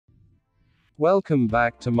Welcome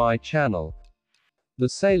back to my channel, The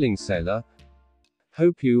Sailing Sailor.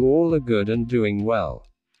 Hope you all are good and doing well.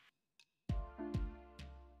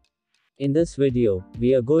 In this video,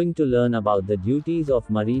 we are going to learn about the duties of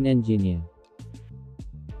marine engineer.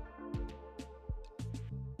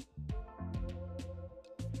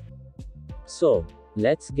 So,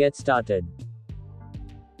 let's get started.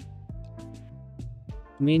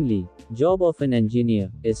 Mainly, job of an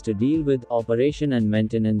engineer is to deal with operation and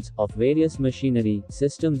maintenance of various machinery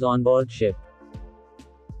systems on board ship.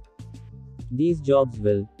 These jobs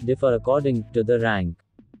will differ according to the rank.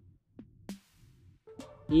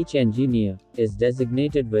 Each engineer is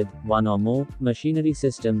designated with one or more machinery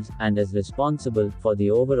systems and is responsible for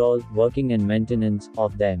the overall working and maintenance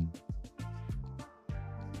of them.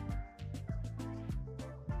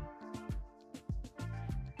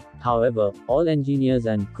 However, all engineers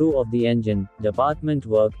and crew of the engine department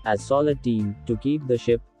work as solid team to keep the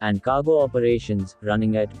ship and cargo operations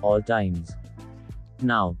running at all times.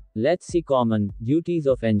 Now, let's see common duties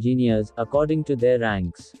of engineers according to their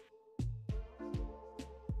ranks.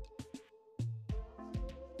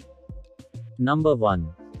 Number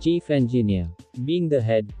 1. Chief Engineer. Being the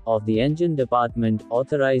head of the engine department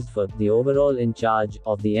authorized for the overall in charge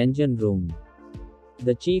of the engine room.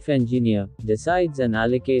 The chief engineer decides and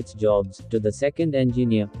allocates jobs to the second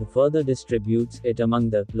engineer who further distributes it among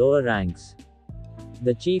the lower ranks.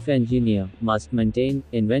 The chief engineer must maintain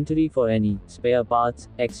inventory for any spare parts,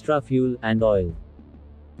 extra fuel and oil.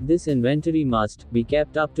 This inventory must be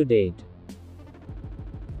kept up to date.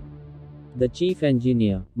 The chief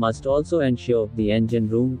engineer must also ensure the engine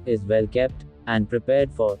room is well kept and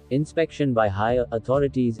prepared for inspection by higher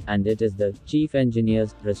authorities, and it is the chief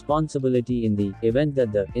engineer's responsibility in the event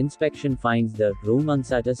that the inspection finds the room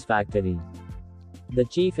unsatisfactory. The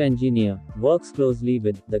chief engineer works closely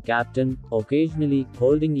with the captain, occasionally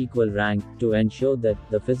holding equal rank, to ensure that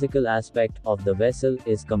the physical aspect of the vessel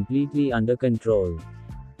is completely under control.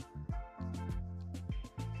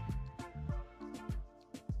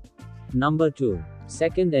 Number 2.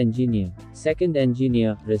 Second engineer. Second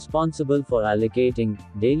engineer, responsible for allocating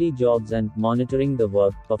daily jobs and monitoring the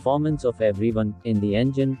work performance of everyone in the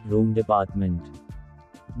engine room department.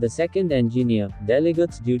 The second engineer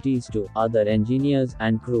delegates duties to other engineers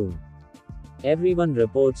and crew. Everyone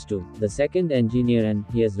reports to the second engineer and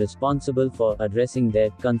he is responsible for addressing their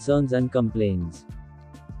concerns and complaints.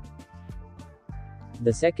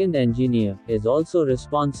 The second engineer is also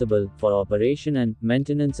responsible for operation and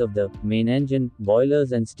maintenance of the main engine,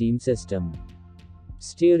 boilers and steam system,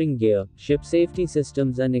 steering gear, ship safety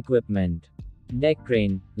systems and equipment, deck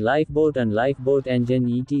crane, lifeboat and lifeboat engine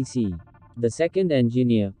etc. The second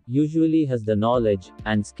engineer usually has the knowledge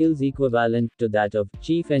and skills equivalent to that of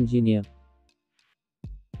chief engineer.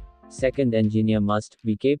 Second engineer must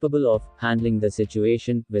be capable of handling the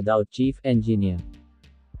situation without chief engineer.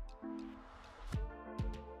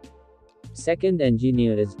 Second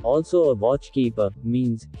engineer is also a watchkeeper,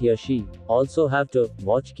 means he or she also have to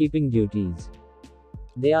watchkeeping duties.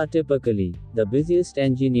 They are typically the busiest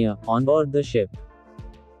engineer on board the ship.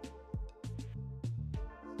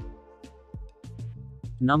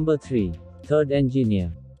 Number 3. Third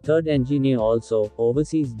engineer. Third engineer also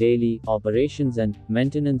oversees daily operations and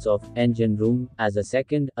maintenance of engine room as a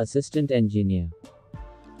second assistant engineer.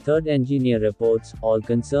 Third engineer reports all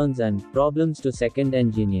concerns and problems to second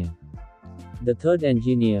engineer. The third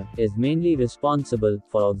engineer is mainly responsible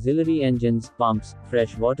for auxiliary engines, pumps,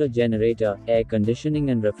 freshwater generator, air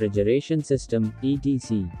conditioning and refrigeration system,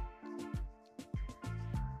 etc.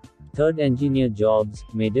 Third engineer jobs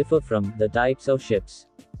may differ from the types of ships.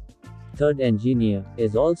 Third engineer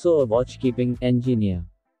is also a watchkeeping engineer.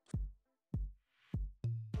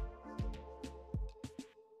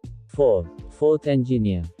 4. Fourth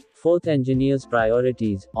engineer. Fourth engineer's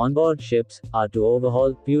priorities on board ships are to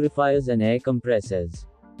overhaul purifiers and air compressors.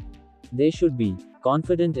 They should be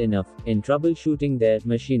confident enough in troubleshooting their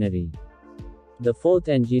machinery. The fourth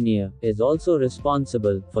engineer is also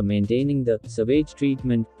responsible for maintaining the sewage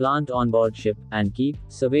treatment plant on board ship and keep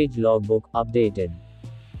sewage logbook updated.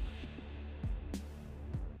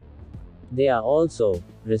 They are also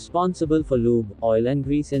responsible for lube, oil and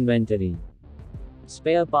grease inventory,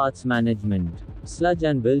 spare parts management, sludge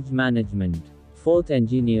and bilge management. Fourth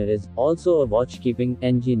engineer is also a watchkeeping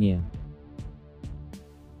engineer.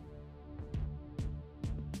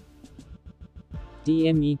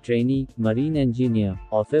 TME trainee, marine engineer,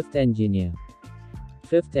 or fifth engineer.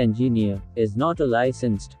 Fifth engineer is not a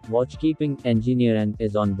licensed watchkeeping engineer and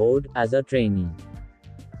is on board as a trainee.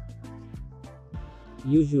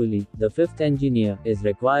 Usually, the fifth engineer is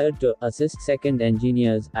required to assist second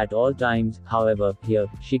engineers at all times, however, here,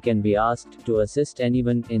 she can be asked to assist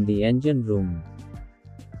anyone in the engine room.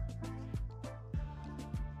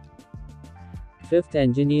 Fifth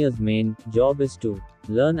engineer's main job is to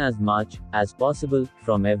learn as much as possible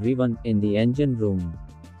from everyone in the engine room.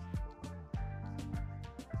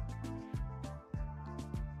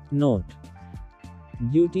 Note: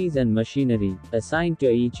 duties and machinery assigned to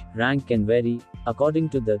each rank can vary according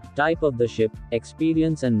to the type of the ship,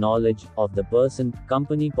 experience and knowledge of the person,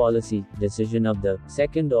 company policy, decision of the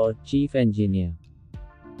second or chief engineer.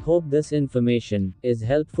 Hope this information is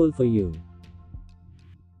helpful for you.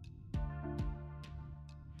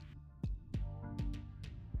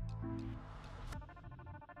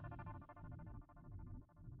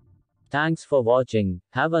 Thanks for watching.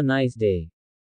 Have a nice day.